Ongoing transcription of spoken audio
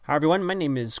Hi everyone, my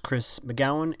name is Chris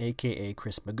McGowan, aka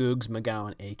Chris Magoogs,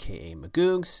 McGowan, aka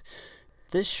Magoogs.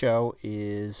 This show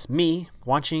is me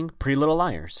watching Pretty Little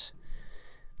Liars.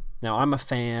 Now, I'm a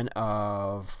fan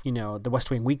of, The West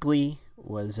Wing Weekly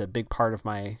was a big part of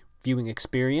my viewing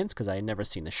experience because I had never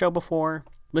seen the show before.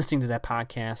 Listening to that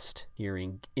podcast,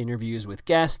 hearing interviews with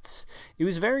guests, it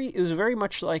was very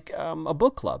much like a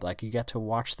book club. Like, you got to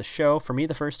watch the show for me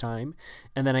the first time,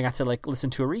 and then I got to listen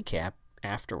to a recap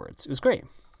afterwards. It was great.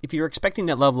 If you're expecting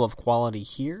that level of quality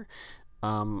here,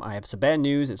 I have some bad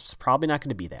news. It's probably not going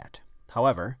to be that.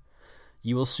 However,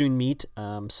 you will soon meet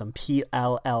some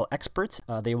PLL experts.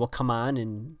 They will come on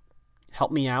and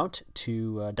help me out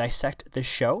to dissect this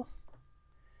show.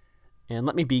 And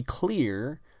let me be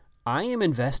clear, I am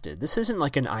invested. This isn't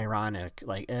like an ironic,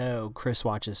 Chris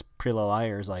watches Pretty Little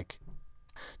Liars.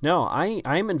 No, I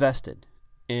am invested.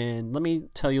 And let me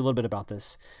tell you a little bit about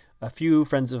this. A few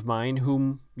friends of mine,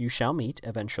 whom you shall meet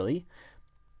eventually,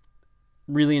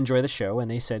 really enjoy the show,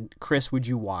 and they said, Chris, would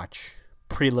you watch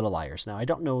Pretty Little Liars? Now, I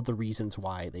don't know the reasons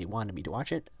why they wanted me to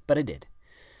watch it, but I did.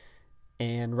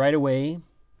 And right away,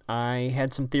 I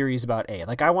had some theories about A.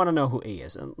 I want to know who A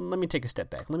is. And let me take a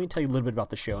step back. Let me tell you a little bit about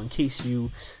the show in case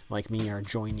you, like me, are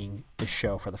joining the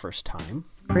show for the first time.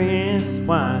 Chris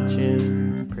watches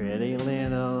Pretty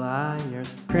Little Liars.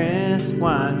 Chris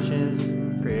watches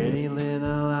Pretty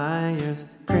Little Liars.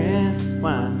 Chris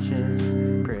watches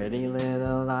Pretty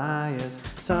Little Liars,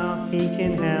 so he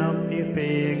can help you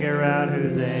figure out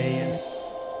who's A.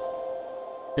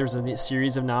 There's a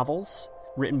series of novels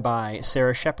written by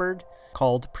Sarah Shepard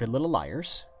called Pretty Little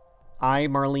Liars.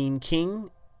 Marlene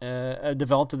King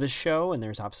developed this show, and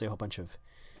there's obviously a whole bunch of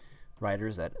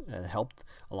writers that helped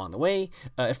along the way.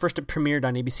 At first, it premiered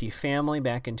on ABC Family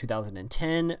back in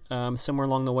 2010. Somewhere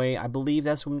along the way, I believe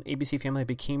that's when ABC Family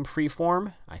became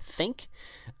Freeform, I think.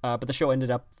 But the show ended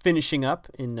up finishing up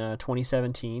in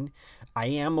 2017. I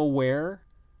am aware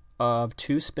of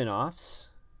 2 spinoffs,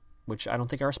 which I don't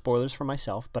think are spoilers for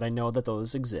myself, but I know that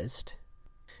those exist.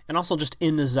 And also, just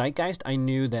in the zeitgeist, I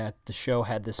knew that the show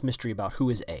had this mystery about who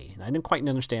is A, and I didn't quite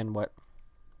understand what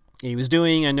A was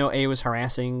doing. I know A was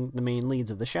harassing the main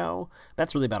leads of the show.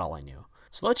 That's really about all I knew.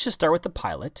 So let's just start with the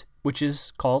pilot, which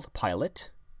is called Pilot.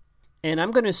 And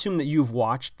I'm going to assume that you've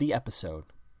watched the episode.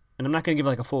 And I'm not going to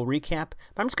give a full recap,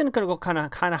 but I'm just going to go kind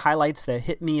of highlights that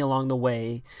hit me along the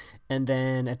way. And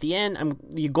then at the end,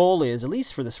 the goal is, at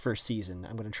least for this first season,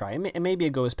 I'm going to try, and maybe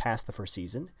it goes past the first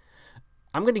season,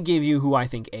 I'm going to give you who I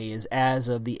think A is as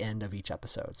of the end of each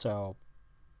episode. So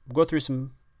we'll go through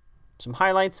some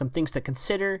highlights, some things to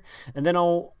consider, and then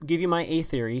I'll give you my A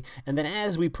theory. And then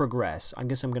as we progress, I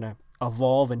guess I'm going to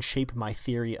evolve and shape my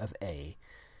theory of A.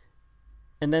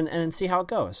 And then see how it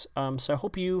goes. So I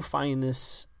hope you find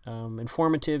this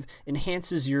informative,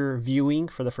 enhances your viewing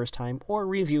for the first time or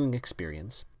reviewing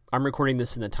experience. I'm recording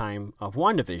this in the time of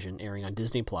WandaVision airing on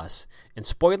Disney+, and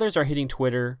spoilers are hitting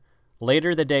Twitter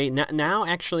later the day. Now,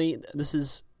 actually, this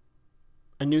is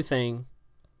a new thing.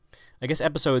 I guess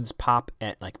episodes pop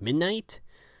at midnight.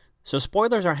 So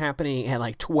spoilers are happening at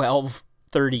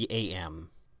 12:30 a.m.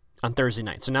 on Thursday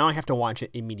night. So now I have to watch it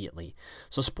immediately.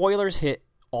 So spoilers hit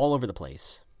all over the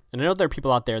place. And I know there are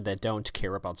people out there that don't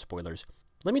care about spoilers.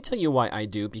 Let me tell you why I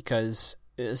do, because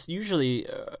it's usually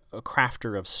a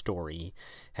crafter of story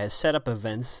has set up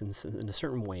events in a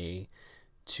certain way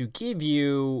to give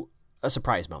you a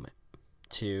surprise moment,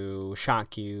 to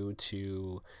shock you,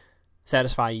 to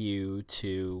satisfy you,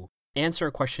 to answer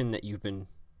a question that you've been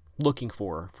looking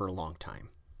for a long time.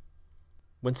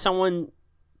 When someone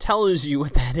tells you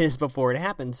what that is before it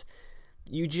happens,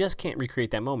 you just can't recreate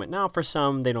that moment. Now, for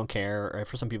some, they don't care, or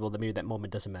for some people, maybe that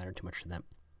moment doesn't matter too much to them.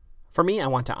 For me, I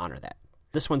want to honor that.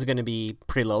 This one's going to be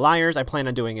Pretty Little Liars. I plan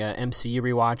on doing a MCU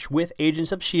rewatch with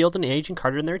Agents of S.H.I.E.L.D. and Agent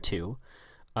Carter in there too,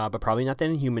 but probably not the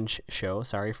Inhumans show.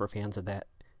 Sorry for fans of that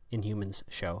Inhumans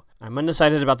show. I'm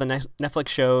undecided about the Netflix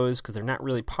shows because they're not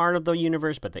really part of the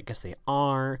universe, but I guess they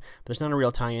are. But there's not a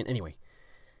real tie-in. Anyway,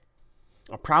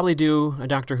 I'll probably do a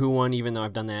Doctor Who one, even though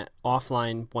I've done that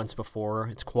offline once before.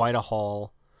 It's quite a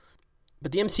haul.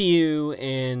 But the MCU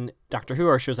and Doctor Who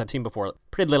are shows I've seen before.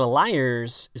 Pretty Little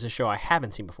Liars is a show I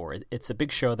haven't seen before. It's a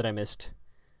big show that I missed,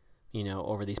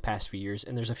 over these past few years.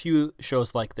 And there's a few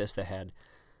shows like this that had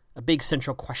a big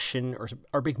central question or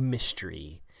a big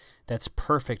mystery that's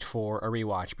perfect for a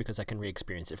rewatch because I can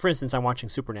re-experience it. For instance, I'm watching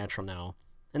Supernatural now,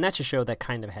 and that's a show that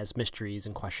kind of has mysteries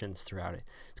and questions throughout it.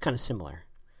 It's kind of similar.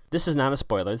 This is not a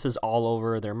spoiler. This is all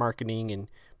over their marketing and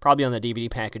probably on the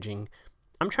DVD packaging.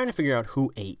 I'm trying to figure out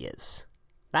who A is.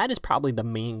 That is probably the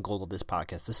main goal of this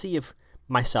podcast, to see if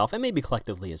myself, and maybe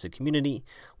collectively as a community,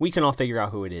 we can all figure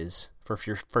out who it is for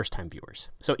your first-time viewers.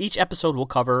 So each episode will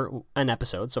cover an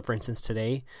episode. So for instance,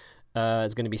 today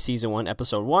is going to be Season 1,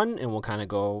 Episode 1, and we'll kind of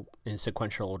go in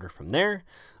sequential order from there.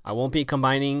 I won't be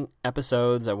combining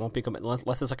episodes. I won't be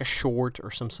unless it's like a short or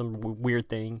some weird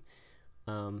thing.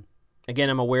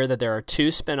 Again, I'm aware that there are 2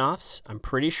 spinoffs. I'm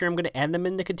pretty sure I'm going to add them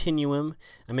in the continuum.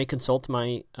 I may consult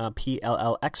my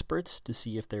PLL experts to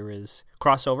see if there is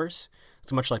crossovers.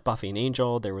 So much like Buffy and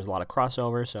Angel, there was a lot of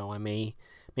crossovers, so I may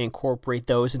incorporate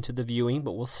those into the viewing,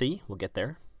 but we'll see. We'll get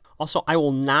there. Also, I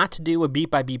will not do a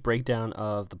beat-by-beat breakdown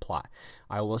of the plot.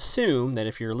 I will assume that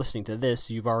if you're listening to this,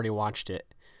 you've already watched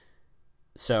it.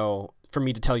 So for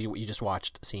me to tell you what you just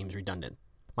watched seems redundant.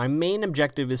 My main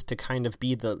objective is to kind of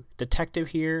be the detective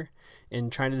here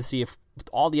and try to see if, with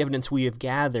all the evidence we have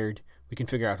gathered, we can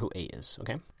figure out who A is,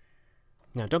 okay?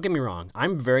 Now, don't get me wrong.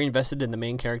 I'm very invested in the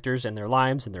main characters and their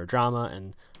lives and their drama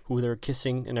and who they're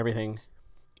kissing and everything.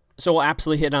 So we'll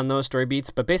absolutely hit on those story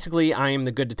beats, but basically I am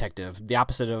the good detective, the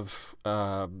opposite of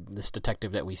this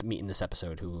detective that we meet in this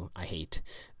episode, who I hate.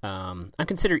 I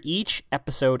consider each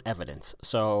episode evidence.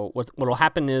 So what will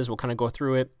happen is we'll kind of go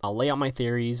through it, I'll lay out my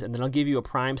theories, and then I'll give you a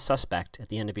prime suspect at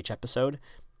the end of each episode.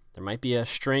 There might be a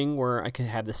string where I could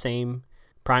have the same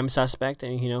prime suspect,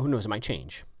 and who knows, it might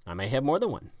change. I may have more than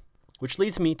one, which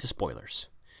leads me to spoilers.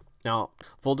 Now,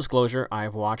 full disclosure,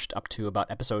 I've watched up to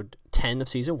about episode 10 of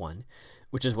Season 1,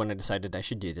 which is when I decided I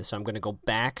should do this. So I'm going to go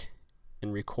back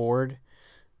and record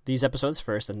these episodes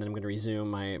first, and then I'm going to resume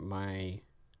my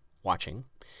watching.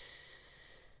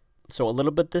 So a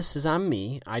little bit this is on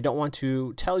me. I don't want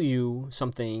to tell you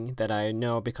something that I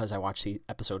know because I watched the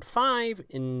episode 5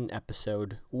 in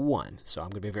episode 1. So I'm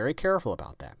going to be very careful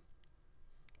about that.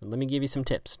 But let me give you some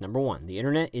tips. Number 1, the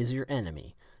internet is your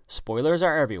enemy. Spoilers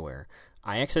are everywhere.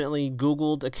 I accidentally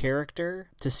Googled a character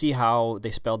to see how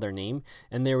they spelled their name,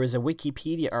 and there was a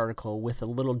Wikipedia article with a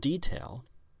little detail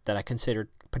that I considered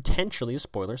potentially a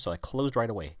spoiler, so I closed right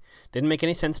away. Didn't make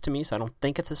any sense to me, so I don't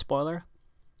think it's a spoiler.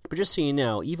 But just so you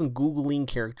know, even Googling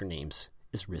character names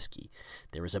is risky.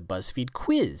 There was a BuzzFeed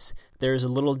quiz. There's a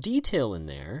little detail in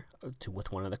there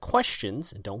with one of the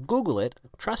questions, and don't Google it,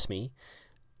 trust me,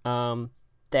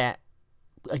 that,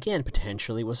 again,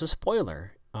 potentially was a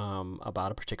spoiler.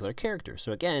 About a particular character.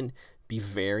 So again, be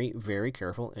very, very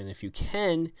careful. And if you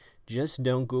can, just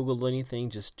don't Google anything.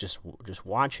 Just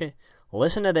watch it.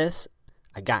 Listen to this.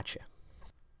 I got you.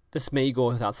 This may go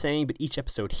without saying, but each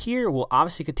episode here will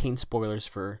obviously contain spoilers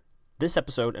for this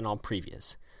episode and all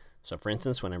previous. So for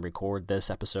instance, when I record this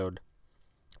episode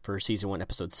for Season 1,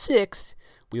 Episode 6,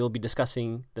 we will be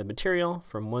discussing the material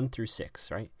from 1 through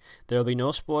 6, right? There will be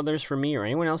no spoilers for me or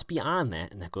anyone else beyond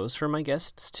that, and that goes for my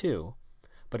guests too.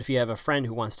 But if you have a friend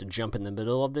who wants to jump in the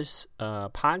middle of this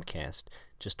podcast,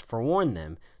 just forewarn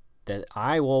them that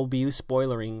I will be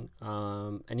spoilering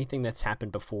anything that's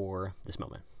happened before this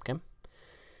moment, okay?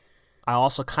 I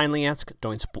also kindly ask,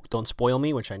 don't spoil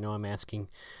me, which I know I'm asking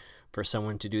for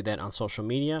someone to do that on social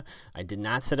media. I did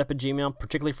not set up a Gmail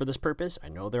particularly for this purpose. I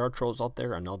know there are trolls out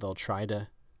there. I know they'll try to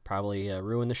probably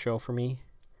ruin the show for me.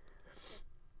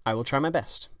 I will try my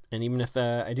best. And even if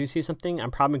I do see something,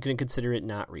 I'm probably going to consider it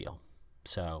not real.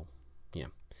 So, yeah.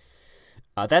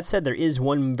 That said, there is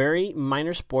one very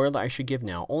minor spoiler I should give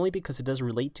now, only because it does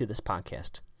relate to this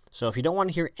podcast. So if you don't want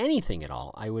to hear anything at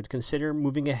all, I would consider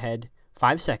moving ahead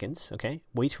 5 seconds, okay?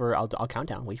 I'll count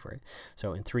down, wait for it.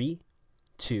 So in 3,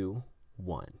 2,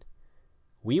 1.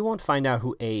 We won't find out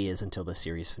who A is until the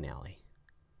series finale.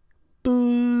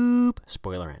 Boop!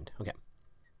 Spoiler end. Okay.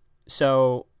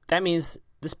 So that means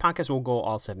this podcast will go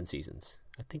all 7 seasons.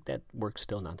 I think that works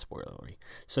still non-spoilery.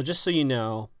 So just so you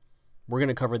know, we're going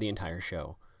to cover the entire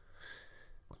show.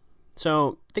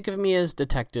 So think of me as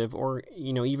detective, or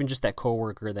even just that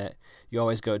coworker that you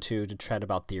always go to chat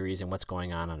about theories and what's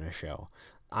going on a show.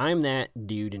 I'm that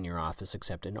dude in your office,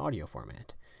 except in audio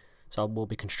format. So we'll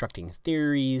be constructing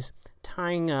theories,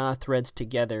 tying threads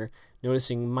together,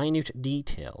 noticing minute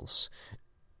details.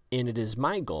 And it is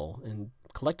my goal, and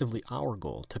collectively our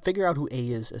goal, to figure out who A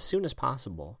is as soon as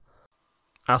possible.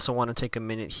 I also want to take a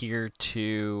minute here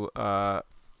to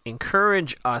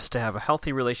encourage us to have a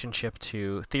healthy relationship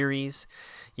to theories.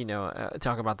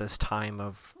 Talk about this time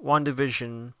of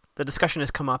WandaVision. The discussion has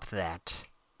come up that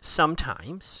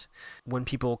sometimes when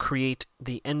people create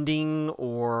the ending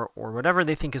or whatever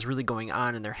they think is really going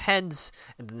on in their heads,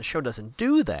 and then the show doesn't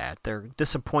do that, they're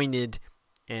disappointed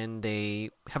and they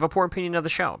have a poor opinion of the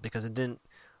show because it didn't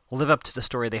live up to the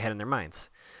story they had in their minds.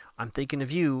 I'm thinking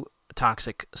of you,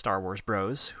 toxic Star Wars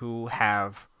bros, who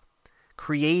have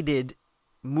created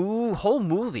whole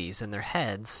movies in their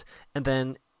heads and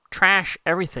then trash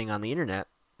everything on the internet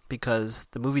because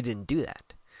the movie didn't do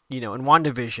that. In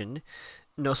WandaVision,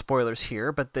 no spoilers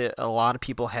here, but a lot of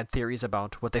people had theories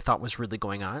about what they thought was really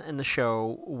going on, and the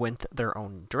show went their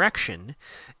own direction,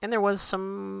 and there was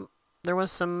some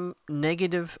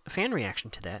negative fan reaction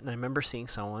to that. And I remember seeing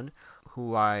someone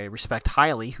who I respect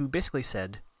highly who basically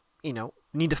said,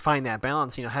 need to find that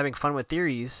balance, having fun with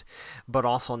theories, but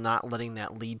also not letting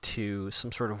that lead to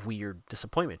some sort of weird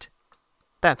disappointment.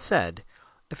 That said,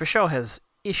 if a show has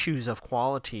issues of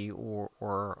quality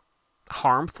or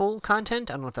harmful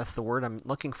content, I don't know if that's the word I'm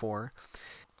looking for,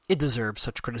 it deserves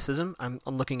such criticism. I'm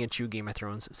looking at you, Game of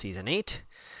Thrones Season 8.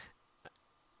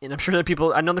 And I'm sure there are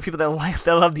people, I know the people that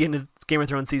love the end of Game of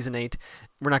Thrones Season 8.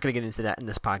 We're not going to get into that in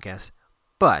this podcast.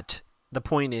 But the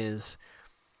point is,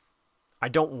 I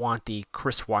don't want the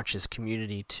Chris Watches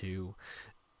community to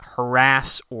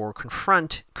harass or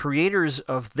confront creators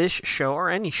of this show or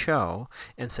any show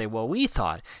and say, well, we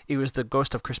thought it was the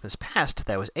Ghost of Christmas Past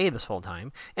that was this whole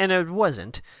time, and it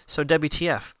wasn't, so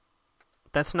WTF.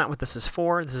 That's not what this is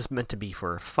for. This is meant to be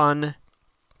for fun,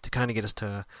 to kind of get us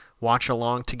to watch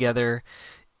along together.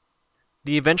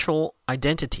 The eventual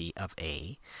identity of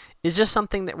A is just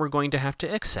something that we're going to have to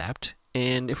accept,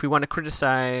 and if we want to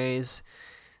criticize,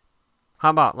 how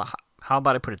about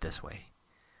I put it this way?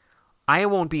 I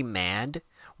won't be mad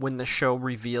when the show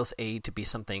reveals A to be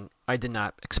something I did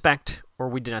not expect, or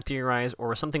we did not theorize,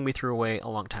 or something we threw away a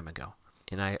long time ago.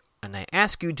 And I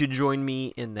ask you to join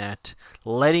me in that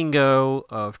letting go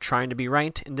of trying to be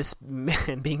right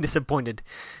and being disappointed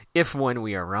when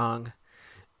we are wrong.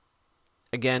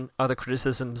 Again, other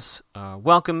criticisms,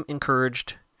 welcome,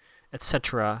 encouraged,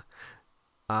 etc.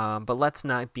 But let's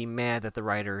not be mad that the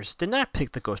writers did not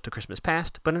pick the Ghost of Christmas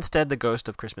Past, but instead the Ghost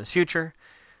of Christmas Future,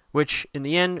 which in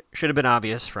the end should have been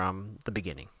obvious from the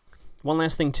beginning. One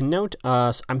last thing to note,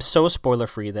 I'm so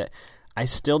spoiler-free that I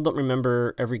still don't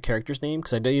remember every character's name,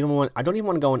 because I don't even want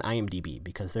to go on IMDb,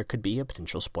 because there could be a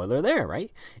potential spoiler there,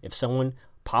 right? If someone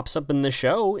pops up in the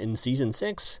show in Season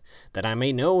 6, that I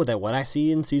may know that what I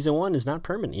see in Season 1 is not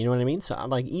permanent, you know what I mean? So,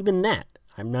 even that,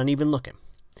 I'm not even looking.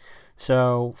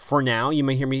 So, for now, you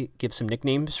may hear me give some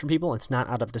nicknames for people. It's not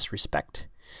out of disrespect.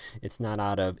 It's not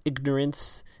out of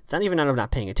ignorance. It's not even out of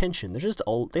not paying attention. They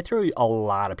throw a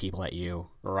lot of people at you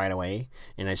right away,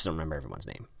 and I just don't remember everyone's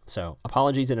name. So,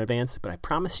 apologies in advance, but I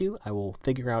promise you I will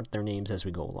figure out their names as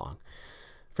we go along.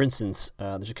 For instance,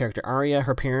 there's a character, Arya.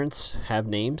 Her parents have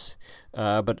names,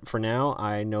 but for now,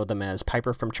 I know them as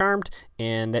Piper from Charmed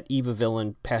and that Eva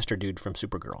villain pastor dude from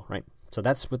Supergirl, right? So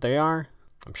that's what they are.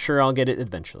 I'm sure I'll get it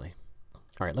eventually.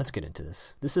 All right, let's get into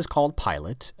this. This is called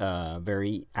Pilot,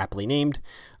 very aptly named.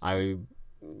 I'm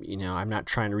not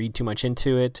trying to read too much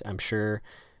into it. I'm sure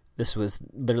this was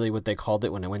literally what they called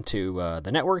it when I went to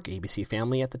the network, ABC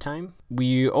Family at the time.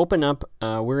 We open up,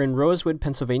 we're in Rosewood,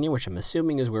 Pennsylvania, which I'm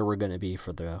assuming is where we're going to be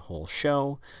for the whole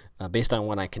show. Based on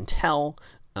what I can tell,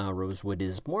 Rosewood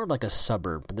is more of like a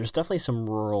suburb, but there's definitely some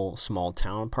rural, small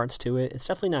town parts to it. It's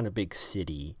definitely not a big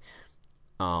city.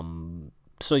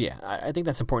 So yeah, I think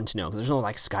that's important to know, because there's no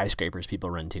like skyscrapers people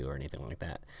run to or anything like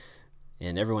that.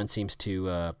 And everyone seems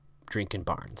to drink in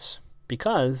barns,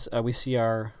 because we see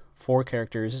our 4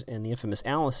 characters and the infamous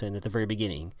Allison at the very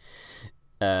beginning.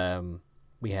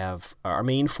 We have our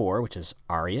main 4, which is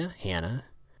Arya, Hannah,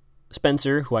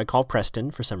 Spencer, who I call Preston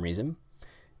for some reason,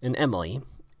 and Emily.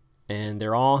 And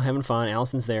they're all having fun.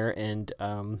 Allison's there, and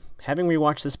having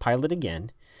rewatched this pilot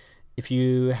again, if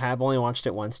you have only watched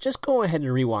it once, just go ahead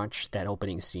and rewatch that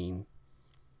opening scene,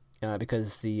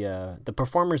 because the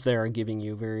performers there are giving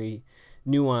you very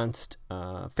nuanced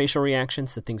facial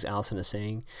reactions to things Allison is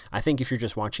saying. I think if you're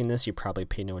just watching this, you probably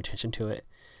pay no attention to it,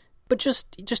 but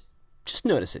just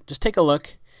notice it. Just take a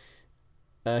look.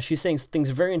 She's saying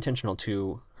things very intentional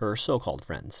to her so-called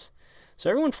friends. So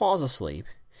everyone falls asleep.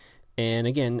 And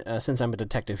again, since I'm a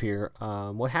detective here,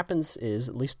 what happens is,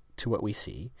 at least to what we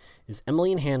see, is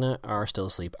Emily and Hannah are still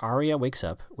asleep. Arya wakes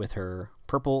up with her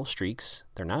purple streaks.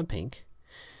 They're not pink.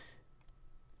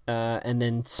 And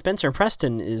then Spencer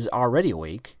Preston is already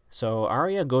awake. So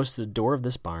Arya goes to the door of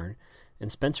this barn,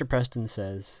 and Spencer Preston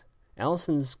says,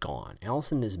 Allison's gone.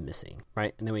 Allison is missing,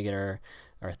 right? And then we get our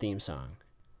theme song.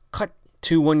 Cut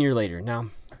to 1 year later. Now,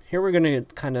 here we're going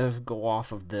to kind of go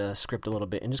off of the script a little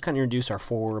bit and just kind of introduce our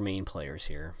 4 main players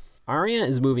here. Arya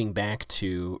is moving back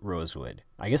to Rosewood.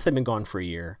 I guess they've been gone for a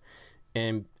year.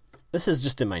 And this is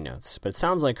just in my notes, but it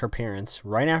sounds like her parents,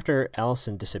 right after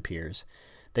Allison disappears,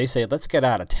 they say, let's get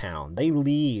out of town. They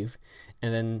leave,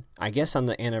 and then I guess on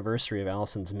the anniversary of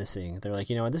Allison's missing, they're like,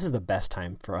 this is the best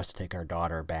time for us to take our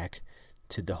daughter back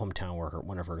to the hometown where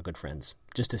one of her good friends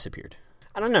just disappeared.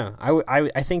 I don't know. I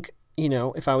think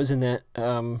if I was in that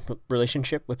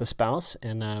relationship with a spouse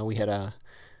and we had a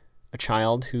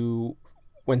child who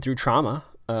went through trauma,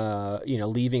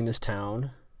 leaving this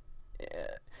town,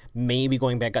 maybe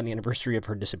going back on the anniversary of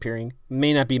her disappearing,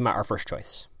 may not be our first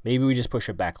choice. Maybe we just push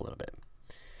it back a little bit.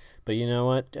 But you know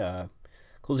what?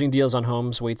 Closing deals on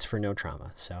homes waits for no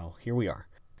trauma. So here we are.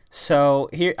 So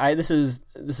here, this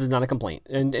is not a complaint.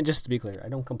 And just to be clear, I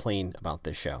don't complain about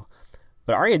this show.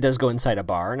 But Arya does go inside a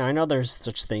bar. Now, I know there's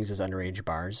such things as underage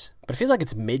bars, but it feels like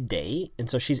it's midday, and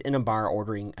so she's in a bar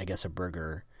ordering, I guess, a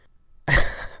burger.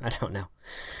 I don't know.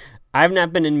 I've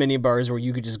not been in many bars where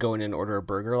you could just go in and order a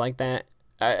burger like that.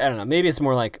 I don't know. Maybe it's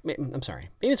more like, I'm sorry.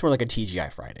 Maybe it's more like a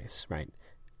TGI Fridays, right?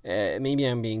 Maybe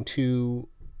I'm being too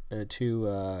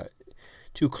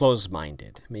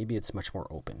closed-minded. Maybe it's much more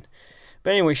open.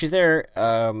 But anyway, she's there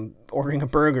ordering a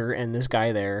burger, and this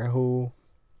guy there who...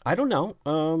 I don't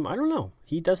know.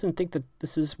 He doesn't think that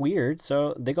this is weird,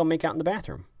 so they go make out in the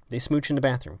bathroom. They smooch in the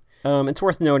bathroom. It's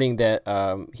worth noting that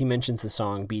he mentions the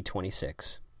song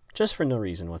B-26, just for no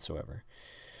reason whatsoever.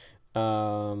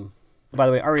 By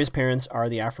the way, Arya's parents are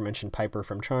the aforementioned Piper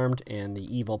from Charmed and the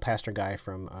evil pastor guy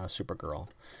from Supergirl.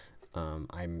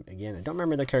 I don't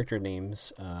remember their character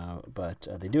names, but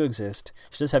they do exist.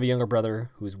 She does have a younger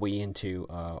brother who's way into,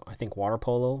 I think, water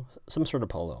polo, some sort of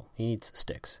polo. He needs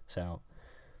sticks, So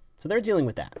they're dealing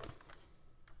with that.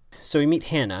 So we meet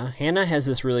Hannah. Hannah has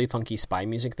this really funky spy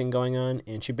music thing going on,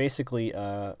 and she basically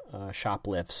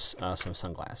shoplifts some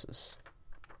sunglasses.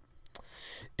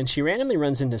 And she randomly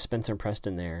runs into Spencer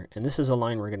Preston there, and this is a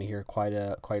line we're going to hear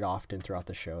quite often throughout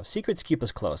the show. Secrets keep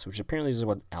us close, which apparently is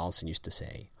what Allison used to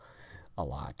say a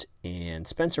lot. And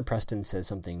Spencer Preston says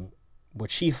something, what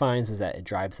she finds is that it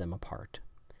drives them apart.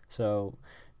 So,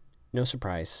 no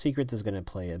surprise, Secrets is going to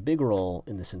play a big role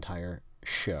in this entire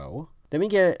show. Then we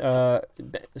get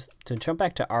to jump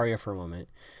back to Arya for a moment,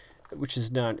 which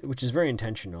is very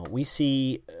intentional. We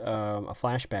see a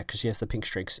flashback because she has the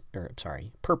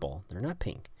purple. They're not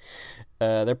pink.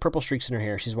 They're purple streaks in her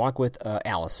hair. She's walking with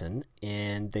Allison,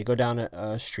 and they go down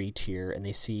a street here, and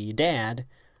they see Dad.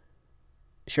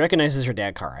 She recognizes her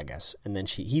dad car, I guess, and then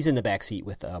he's in the back seat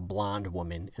with a blonde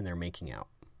woman, and they're making out.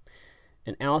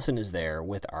 And Allison is there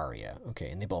with Arya.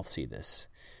 Okay, and they both see this.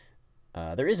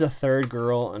 There is a third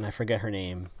girl, and I forget her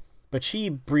name, but she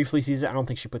briefly sees it. I don't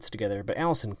think she puts it together, but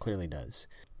Allison clearly does.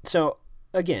 So,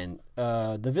 again,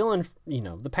 the villain,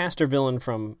 the pastor villain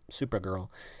from Supergirl.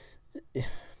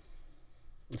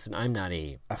 Listen, I'm not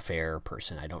a affair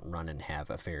person. I don't run and have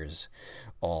affairs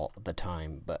all the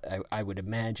time, but I would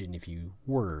imagine if you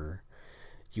were,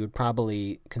 you would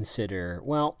probably consider,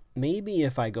 well, maybe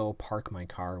if I go park my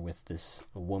car with this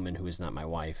woman who is not my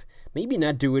wife, maybe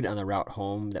not do it on the route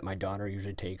home that my daughter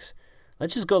usually takes.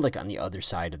 Let's just go like on the other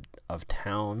side of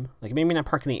town. Like maybe not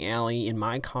park in the alley in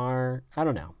my car. I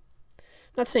don't know.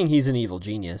 Not saying he's an evil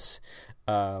genius,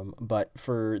 but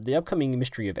for the upcoming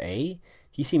Mystery of A,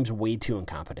 he seems way too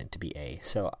incompetent to be A.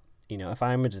 So, if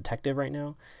I'm a detective right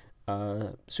now,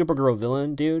 Supergirl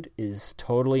villain dude is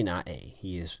totally not A.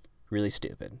 He is really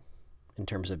stupid in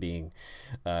terms of being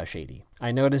shady.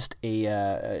 I noticed we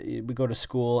go to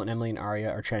school and Emily and Arya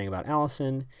are chatting about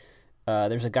Allison.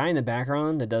 There's a guy in the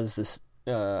background that does this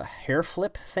hair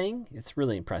flip thing. It's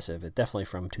really impressive. It's definitely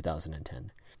from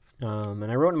 2010.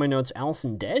 And I wrote in my notes,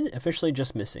 Allison dead? Officially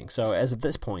just missing. So as of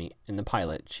this point in the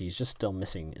pilot, she's just still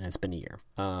missing, and it's been a year.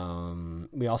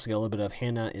 We also get a little bit of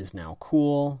Hannah is now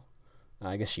cool.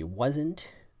 I guess she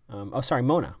wasn't.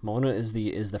 Mona. Mona is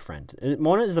the friend.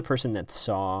 Mona is the person that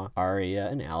saw Arya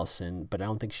and Allison, but I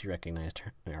don't think she recognized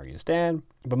Arya's dad.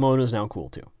 But Mona is now cool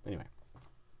too. Anyway.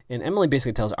 And Emily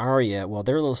basically tells Arya, well,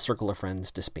 their little circle of friends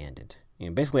disbanded.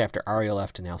 Basically after Arya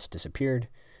left and Allison disappeared,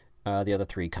 the other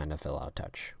three kind of fell out of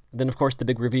touch. Then, of course, the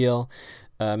big reveal,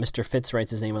 Mr. Fitz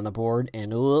writes his name on the board,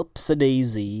 and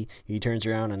oops-a-daisy, he turns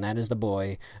around, and that is the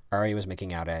boy Arya was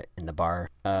making out at in the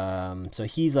bar. So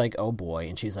he's like, oh boy,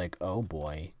 and she's like, oh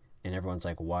boy. And everyone's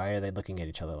like, why are they looking at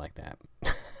each other like that?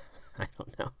 I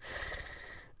don't know.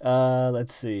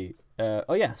 Let's see. So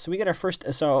we get our first,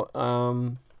 I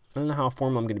don't know how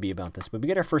formal I'm going to be about this, but we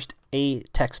get our first A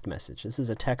text message. This is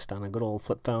a text on a good old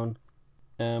flip phone.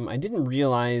 I didn't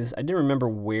remember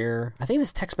where. I think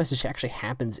this text message actually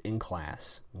happens in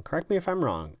class. And correct me if I'm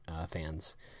wrong,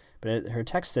 fans. But her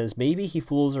text says, maybe he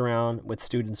fools around with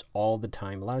students all the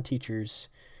time. A lot of teachers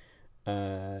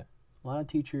do.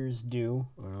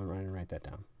 I'm going to write that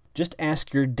down. Just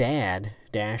ask your dad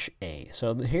 -A.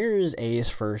 So here's A's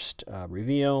first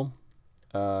reveal.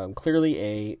 Clearly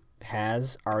A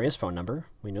has Arya's phone number.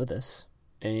 We know this.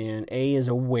 And A is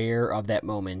aware of that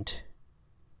moment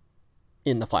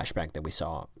in the flashback that we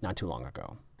saw not too long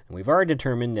ago. And we've already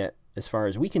determined that as far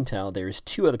as we can tell, there's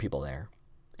 2 other people there.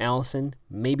 Allison,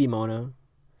 maybe Mona,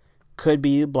 could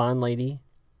be a blonde lady,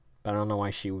 but I don't know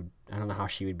how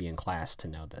she would be in class to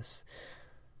know this.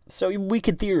 So we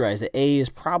could theorize that A is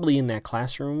probably in that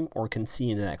classroom or can see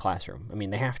into that classroom. I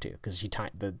mean, they have to, because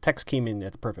the text came in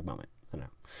at the perfect moment. I don't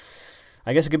know.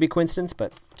 I guess it could be coincidence,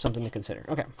 but something to consider.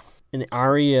 Okay. And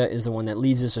Aria is the one that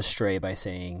leads us astray by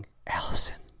saying,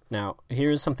 Allison. Now,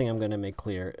 here's something I'm going to make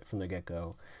clear from the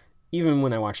get-go. Even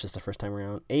when I watched this the first time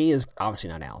around, A is obviously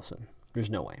not Allison. There's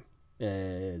no way.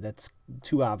 That's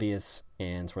too obvious,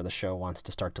 and it's where the show wants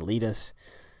to start to lead us.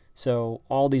 So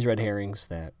all these red herrings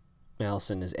that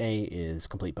Allison is A is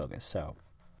complete bogus. So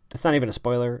that's not even a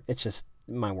spoiler. It's just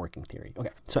my working theory. Okay.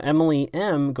 So Emily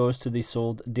M goes to the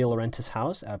Isolde De Laurentiis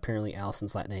house. Apparently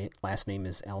Allison's last name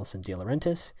is Allison De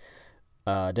Laurentiis.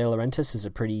 De Laurentiis is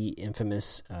a pretty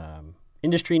infamous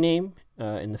industry name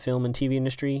in the film and TV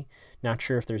industry. Not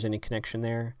sure if there's any connection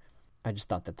there. I just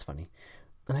thought that's funny.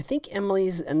 And I think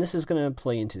Emily's, and this is going to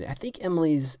play into it, I think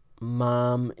Emily's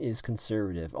mom is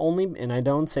conservative. And I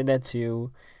don't say that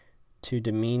to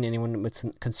demean anyone with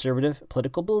conservative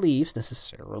political beliefs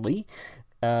necessarily,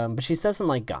 but she doesn't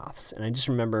like goths. And I just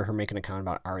remember her making a comment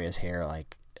about Aria's hair,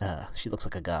 like, she looks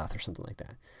like a goth or something like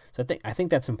that. So I think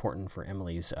that's important for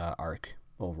Emily's arc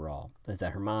overall, is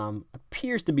that her mom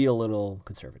appears to be a little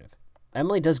conservative.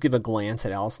 Emily does give a glance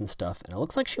at Allison's stuff, and it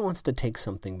looks like she wants to take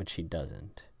something, but she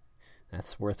doesn't.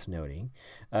 That's worth noting.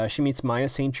 She meets Maya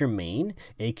St. Germain,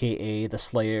 a.k.a. the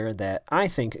Slayer that I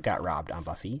think got robbed on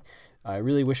Buffy. I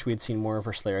really wish we had seen more of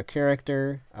her Slayer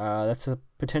character. That's a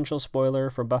potential spoiler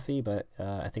for Buffy, but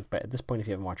I think at this point, if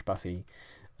you haven't watched Buffy,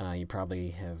 you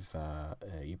probably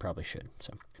should.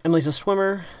 So Emily's a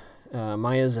swimmer.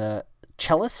 Maya's a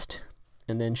cellist.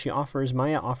 And then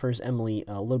Maya offers Emily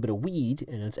a little bit of weed,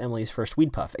 and it's Emily's first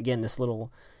weed puff. Again, this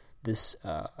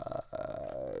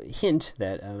hint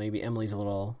that maybe Emily's a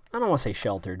little, I don't want to say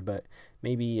sheltered, but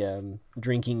maybe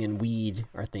drinking and weed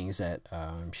are things that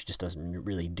she just doesn't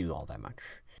really do all that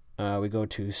much. We go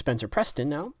to Spencer Preston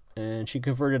now, and she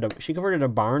converted a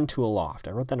barn to a loft.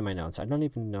 I wrote that in my notes. I don't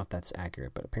even know if that's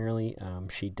accurate, but apparently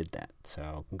she did that.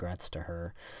 So congrats to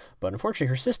her. But unfortunately,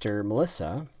 her sister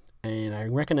Melissa, and I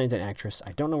recognize that actress.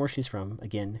 I don't know where she's from.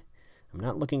 Again, I'm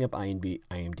not looking up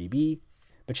IMDb.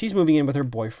 But she's moving in with her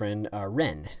boyfriend,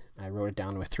 Ren. I wrote it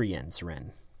down with 3 N's,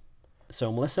 Ren.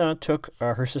 So Melissa took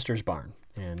her sister's barn,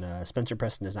 and Spencer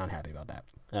Preston is not happy about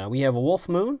that. We have a wolf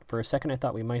moon. For a second, I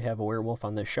thought we might have a werewolf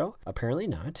on this show. Apparently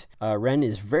not. Ren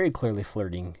is very clearly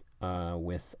flirting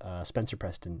with Spencer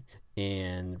Preston,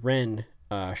 and Ren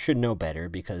should know better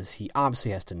because he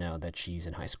obviously has to know that she's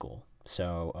in high school.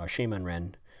 So shame on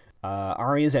Ren.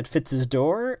 Aria's at Fitz's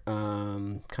door,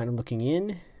 kind of looking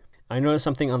in. I noticed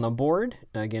something on the board,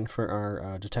 again, for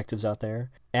our detectives out there.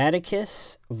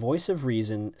 Atticus, voice of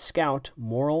reason, scout,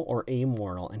 moral or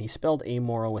amoral, and he spelled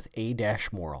amoral with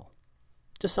A-moral.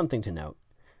 Just something to note.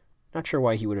 Not sure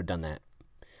why he would have done that,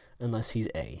 unless he's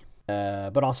A.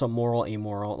 But also moral,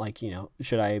 amoral, like,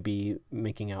 should I be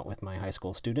making out with my high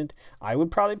school student? I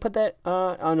would probably put that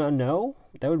on a no.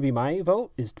 That would be my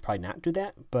vote, is to probably not do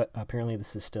that, but apparently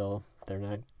this is still,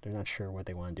 they're not sure what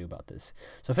they want to do about this.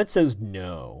 So Fitz says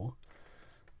no,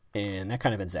 and that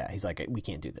kind of ends that. He's like, we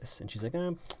can't do this. And she's like,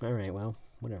 all right, well,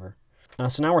 whatever.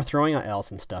 So now we're throwing out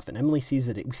Allison stuff, and Emily sees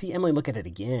it. We see Emily look at it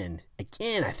again.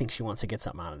 Again, I think she wants to get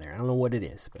something out of there. I don't know what it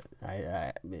is, but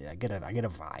I get a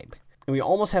vibe. And we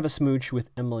almost have a smooch with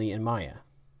Emily and Maya.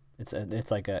 It's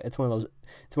one of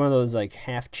those like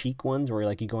half cheek ones where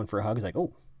like you go in for a hug. It's like,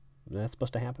 oh, that's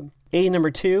supposed to happen. Number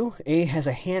 2. A has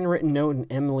a handwritten note in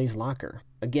Emily's locker.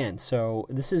 Again, so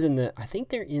this is I think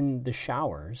they're in the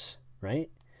showers, right?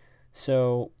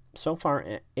 So far,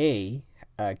 A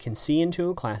can see into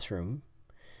a classroom,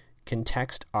 can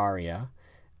text Aria.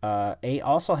 A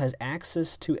also has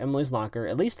access to Emily's locker,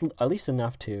 at least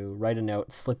enough to write a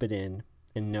note, slip it in,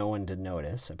 and no one to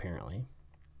notice, apparently.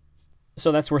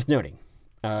 So that's worth noting.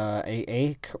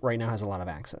 A right now has a lot of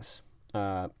access.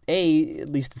 A, at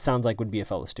least it sounds like, would be a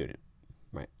fellow student.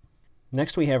 Right.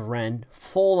 Next we have Ren,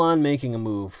 full on making a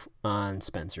move on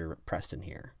Spencer Preston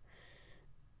here.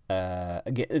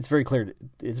 Again, it's very clear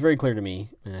to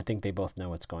me, and I think they both know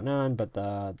what's going on, but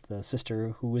the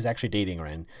sister, who is actually dating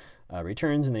Ren,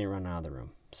 returns and they run out of the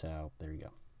room. So there you go.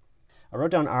 I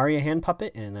wrote down Aria hand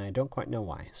puppet, and I don't quite know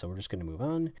why, so we're just going to move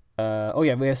on. We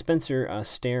have Spencer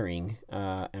staring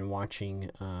and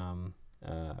watching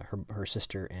her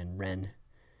sister and Ren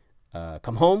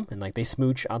come home, and like they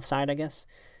smooch outside, I guess.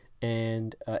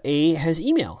 And A has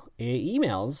email. A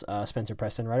emails Spencer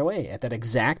Preston right away at that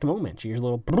exact moment. She hears a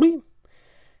little bleep,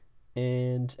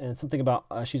 and something about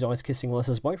she's always kissing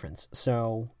Melissa's boyfriends.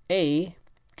 So A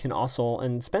can also,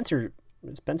 and Spencer's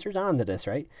on to this,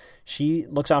 right? She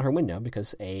looks out her window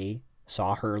because A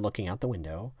saw her looking out the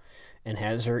window and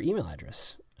has her email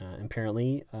address.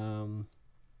 Apparently,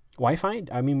 Wi-Fi.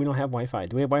 I mean, we don't have Wi-Fi.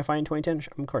 Do we have Wi-Fi in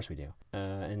 2010? Of course we do.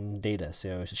 And data.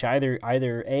 So she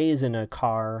either A is in a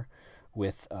car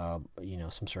with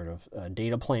some sort of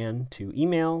data plan to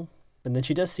email, and then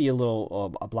she does see a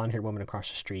blonde-haired woman across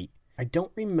the street. I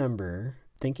don't remember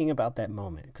thinking about that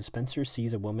moment because Spencer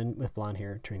sees a woman with blonde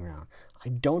hair turning around. I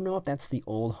don't know if that's the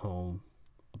old home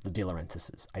of the De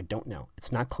Laurentises. I don't know.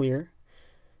 It's not clear.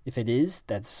 If it is,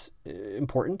 that's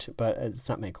important, but it's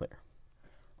not made clear.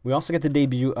 We also get the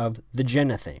debut of the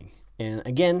Jenna thing. And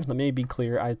again, let me be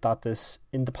clear, I thought this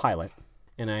in the pilot,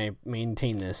 and I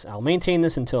maintain this. I'll maintain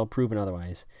this until proven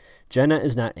otherwise. Jenna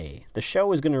is not A. The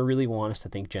show is going to really want us to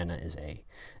think Jenna is A.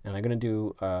 And they're going to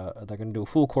do a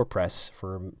full court press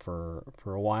for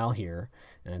a while here,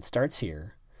 and it starts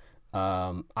here.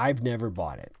 I've never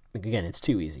bought it. Again, it's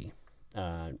too easy.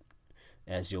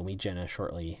 As you'll meet Jenna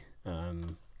shortly.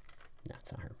 No,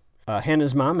 it's not her.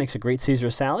 Hannah's mom makes a great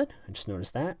Caesar salad. I just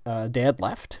noticed that. Dad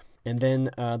left. And then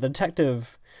the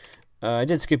detective, I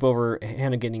did skip over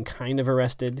Hannah getting kind of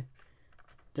arrested.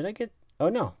 Did I get? Oh,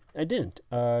 no, I didn't.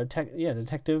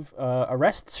 Detective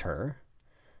arrests her.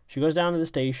 She goes down to the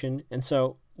station. And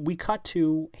so we cut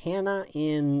to Hannah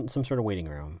in some sort of waiting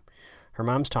room. Her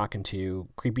mom's talking to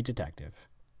creepy detective.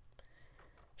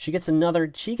 She gets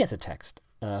a text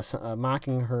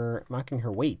mocking her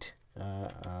weight.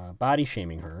 Body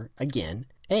shaming her again.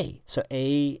 A. So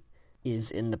A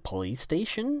is in the police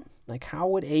station. Like, how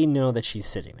would A know that she's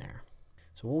sitting there?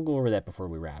 So we'll go over that before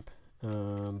we wrap.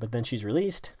 But then she's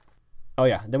released. Oh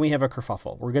yeah, then we have a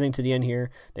kerfuffle. We're getting to the end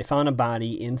here. They found a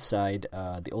body inside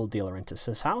the old De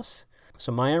Laurentiis' house.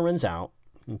 So Maya runs out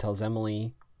and tells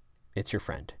Emily, "It's your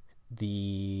friend."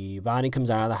 The body comes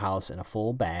out of the house in a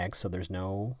full bag, so there's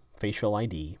no facial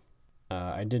ID.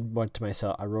 I did want to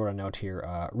myself, I wrote a note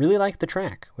here, really liked the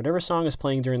track. Whatever song is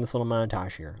playing during this little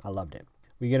montage here, I loved it.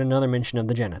 We get another mention of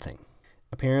the Jenna thing.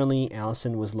 Apparently,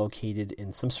 Allison was located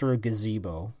in some sort of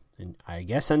gazebo, and I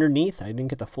guess underneath, I didn't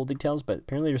get the full details, but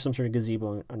apparently there's some sort of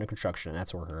gazebo under construction, and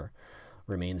that's where her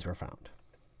remains were found.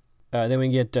 Then we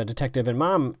get Detective and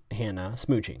Mom Hannah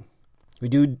smooching. We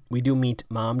do meet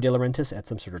Mom De Laurentiis at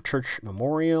some sort of church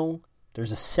memorial.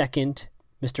 There's a second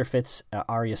Mr. Fitz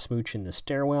Arya smooch in the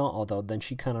stairwell, although then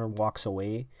she kind of walks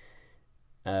away.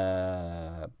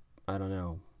 I don't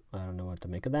know what to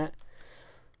make of that.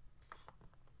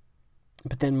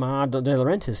 But then Ma De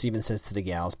Laurentiis even says to the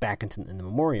gals back in the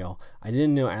memorial, "I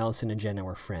didn't know Allison and Jenna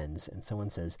were friends." And someone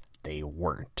says they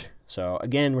weren't. So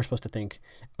again, we're supposed to think,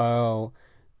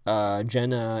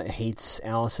 Jenna hates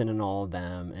Allison and all of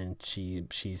them, and she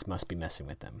must be messing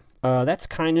with them. That's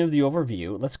kind of the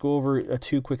overview. Let's go over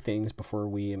two quick things before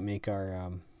we make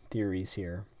our theories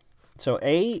here. So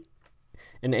A,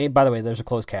 by the way, there's a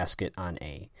closed casket on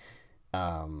A.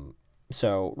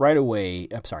 So right away,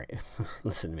 I'm sorry,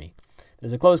 listen to me.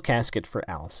 There's a closed casket for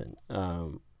Allison.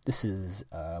 This is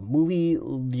movie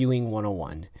viewing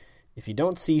 101. If you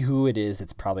don't see who it is,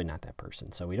 it's probably not that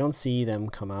person. So we don't see them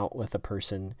come out with a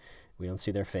person. We don't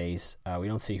see their face. We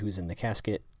don't see who's in the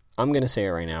casket. I'm going to say it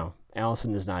right now.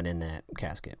 Allison is not in that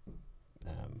casket.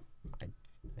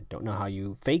 I don't know how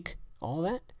you fake all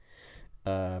that,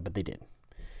 but they did.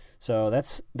 So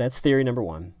that's theory number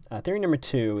one. Theory number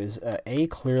two is A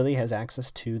clearly has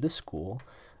access to the school.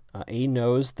 A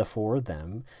knows the four of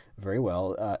them very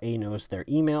well. A knows their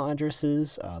email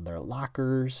addresses, their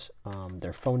lockers,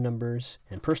 their phone numbers,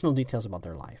 and personal details about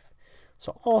their life.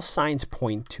 So all signs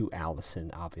point to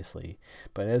Allison, obviously.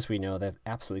 But as we know, that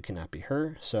absolutely cannot be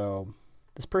her. So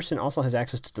this person also has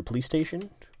access to the police station,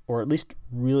 or at least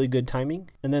really good timing.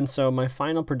 And then so my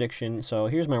final prediction, so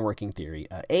here's my working theory.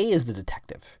 A is the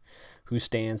detective, who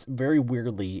stands very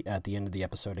weirdly at the end of the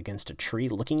episode against a tree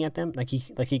looking at them. Like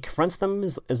he confronts them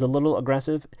is a little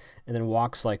aggressive and then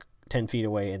walks like 10 feet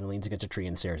away and leans against a tree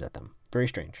and stares at them. Very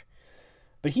strange.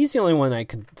 But he's the only one I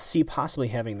could see possibly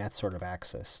having that sort of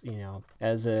access. You know,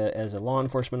 as a law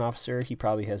enforcement officer, he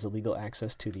probably has illegal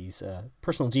access to these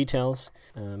personal details.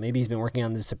 Maybe he's been working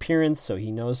on the disappearance, so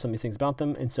he knows some of these things about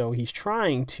them, and so he's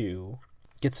trying to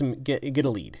get a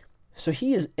lead. So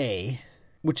he is A.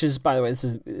 Which is, by the way,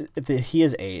 he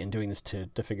is A in doing this to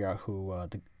figure out who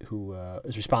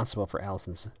is responsible for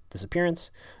Allison's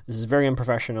disappearance. This is very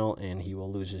unprofessional, and he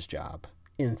will lose his job,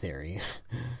 in theory.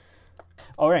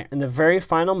 All right, in the very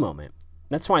final moment,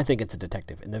 that's why I think it's a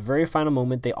detective. In the very final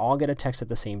moment, they all get a text at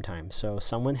the same time. So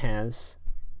so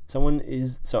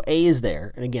A is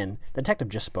there, and again, the detective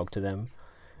just spoke to them.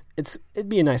 it'd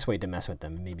be a nice way to mess with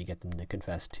them and maybe get them to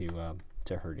confess to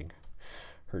hurting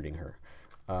her.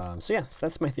 So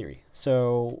that's my theory.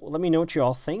 So let me know what you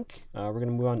all think. We're going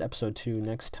to move on to episode 2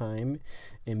 next time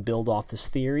and build off this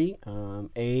theory.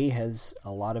 A has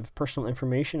a lot of personal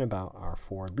information about our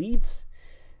 4 leads.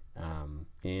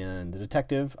 And the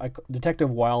Detective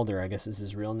Wilder, I guess is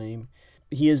his real name.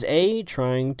 He is A,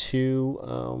 trying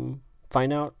to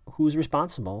find out who's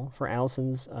responsible for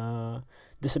Allison's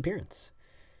disappearance.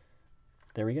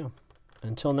 There we go.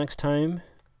 Until next time,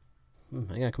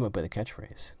 I gotta come up with a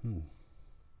catchphrase.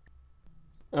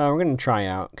 We're going to try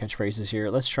out catchphrases here.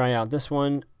 Let's try out this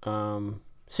one.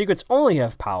 Secrets only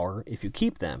have power if you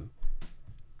keep them.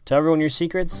 Tell everyone your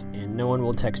secrets, and no one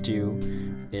will text you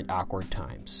at awkward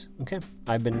times. Okay?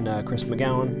 I've been Chris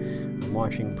McGowan. I'm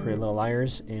watching Pretty Little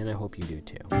Liars, and I hope you do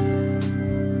too.